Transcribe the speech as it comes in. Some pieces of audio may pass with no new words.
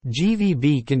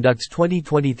GVB conducts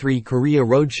 2023 Korea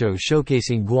Roadshow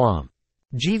showcasing Guam.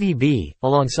 GVB,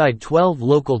 alongside 12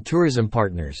 local tourism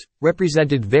partners,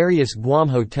 represented various Guam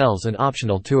hotels and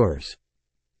optional tours.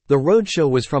 The roadshow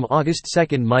was from August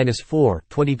 2–4,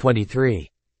 2023.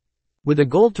 With a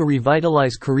goal to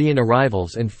revitalize Korean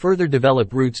arrivals and further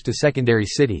develop routes to secondary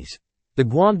cities, the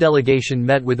Guam delegation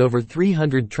met with over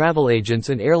 300 travel agents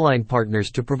and airline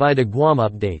partners to provide a Guam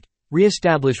update,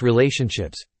 re-establish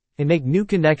relationships, and make new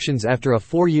connections after a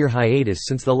 4-year hiatus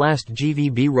since the last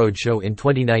GVB roadshow in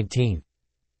 2019.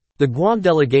 The Guam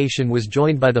delegation was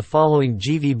joined by the following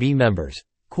GVB members: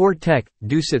 Core Tech,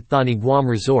 Dusit Thani Guam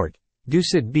Resort,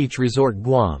 Dusit Beach Resort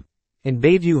Guam, and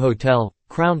Bayview Hotel,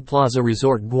 Crown Plaza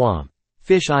Resort Guam,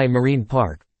 Fish Eye Marine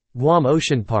Park, Guam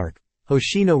Ocean Park,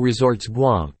 Hoshino Resorts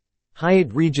Guam,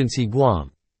 Hyatt Regency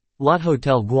Guam, Lot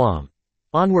Hotel Guam,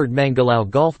 Onward Mangalao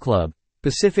Golf Club,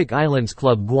 Pacific Islands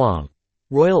Club Guam,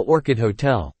 Royal Orchid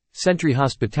Hotel, Century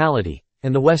Hospitality,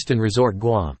 and the Westin Resort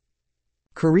Guam.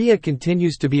 Korea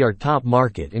continues to be our top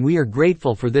market, and we are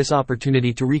grateful for this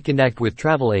opportunity to reconnect with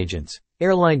travel agents,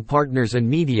 airline partners and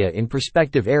media in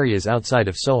prospective areas outside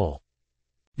of Seoul.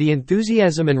 The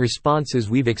enthusiasm and responses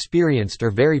we've experienced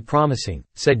are very promising,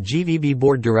 said GVB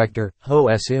Board Director, Ho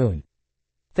S-eun.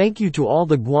 Thank you to all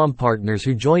the Guam partners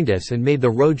who joined us and made the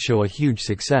roadshow a huge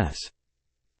success.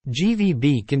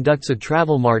 GVB conducts a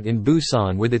travel mart in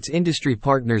Busan with its industry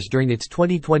partners during its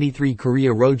 2023 Korea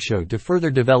Roadshow to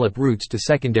further develop routes to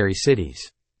secondary cities.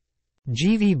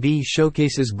 GVB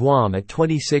showcases Guam at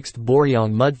 26th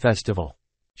Boryong Mud Festival.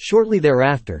 Shortly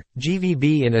thereafter,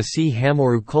 GVB and a C.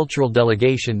 Hamoru cultural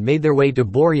delegation made their way to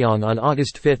Boryong on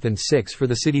August 5 and 6 for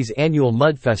the city's annual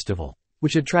Mud Festival,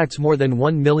 which attracts more than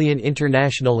 1 million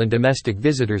international and domestic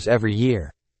visitors every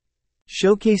year.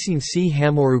 Showcasing C.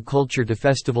 Hamoru culture to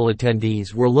festival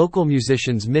attendees were local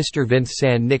musicians Mr. Vince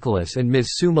San Nicolas and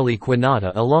Ms. Sumali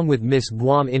Quinata, along with Miss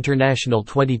Guam International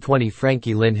 2020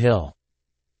 Frankie Lynn Hill.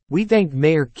 We thank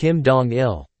Mayor Kim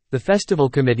Dong-il, the festival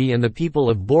committee and the people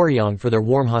of Boryong for their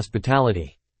warm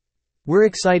hospitality. We're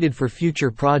excited for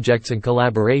future projects and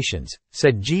collaborations,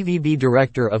 said GVB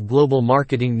Director of Global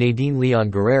Marketing Nadine Leon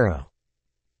Guerrero.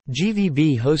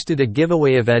 GVB hosted a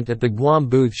giveaway event at the Guam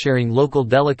booth sharing local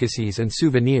delicacies and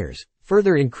souvenirs,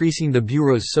 further increasing the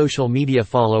Bureau's social media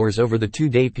followers over the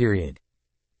 2-day period.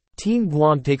 Team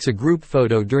Guam takes a group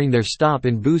photo during their stop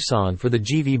in Busan for the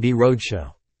GVB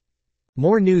Roadshow.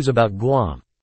 More news about Guam.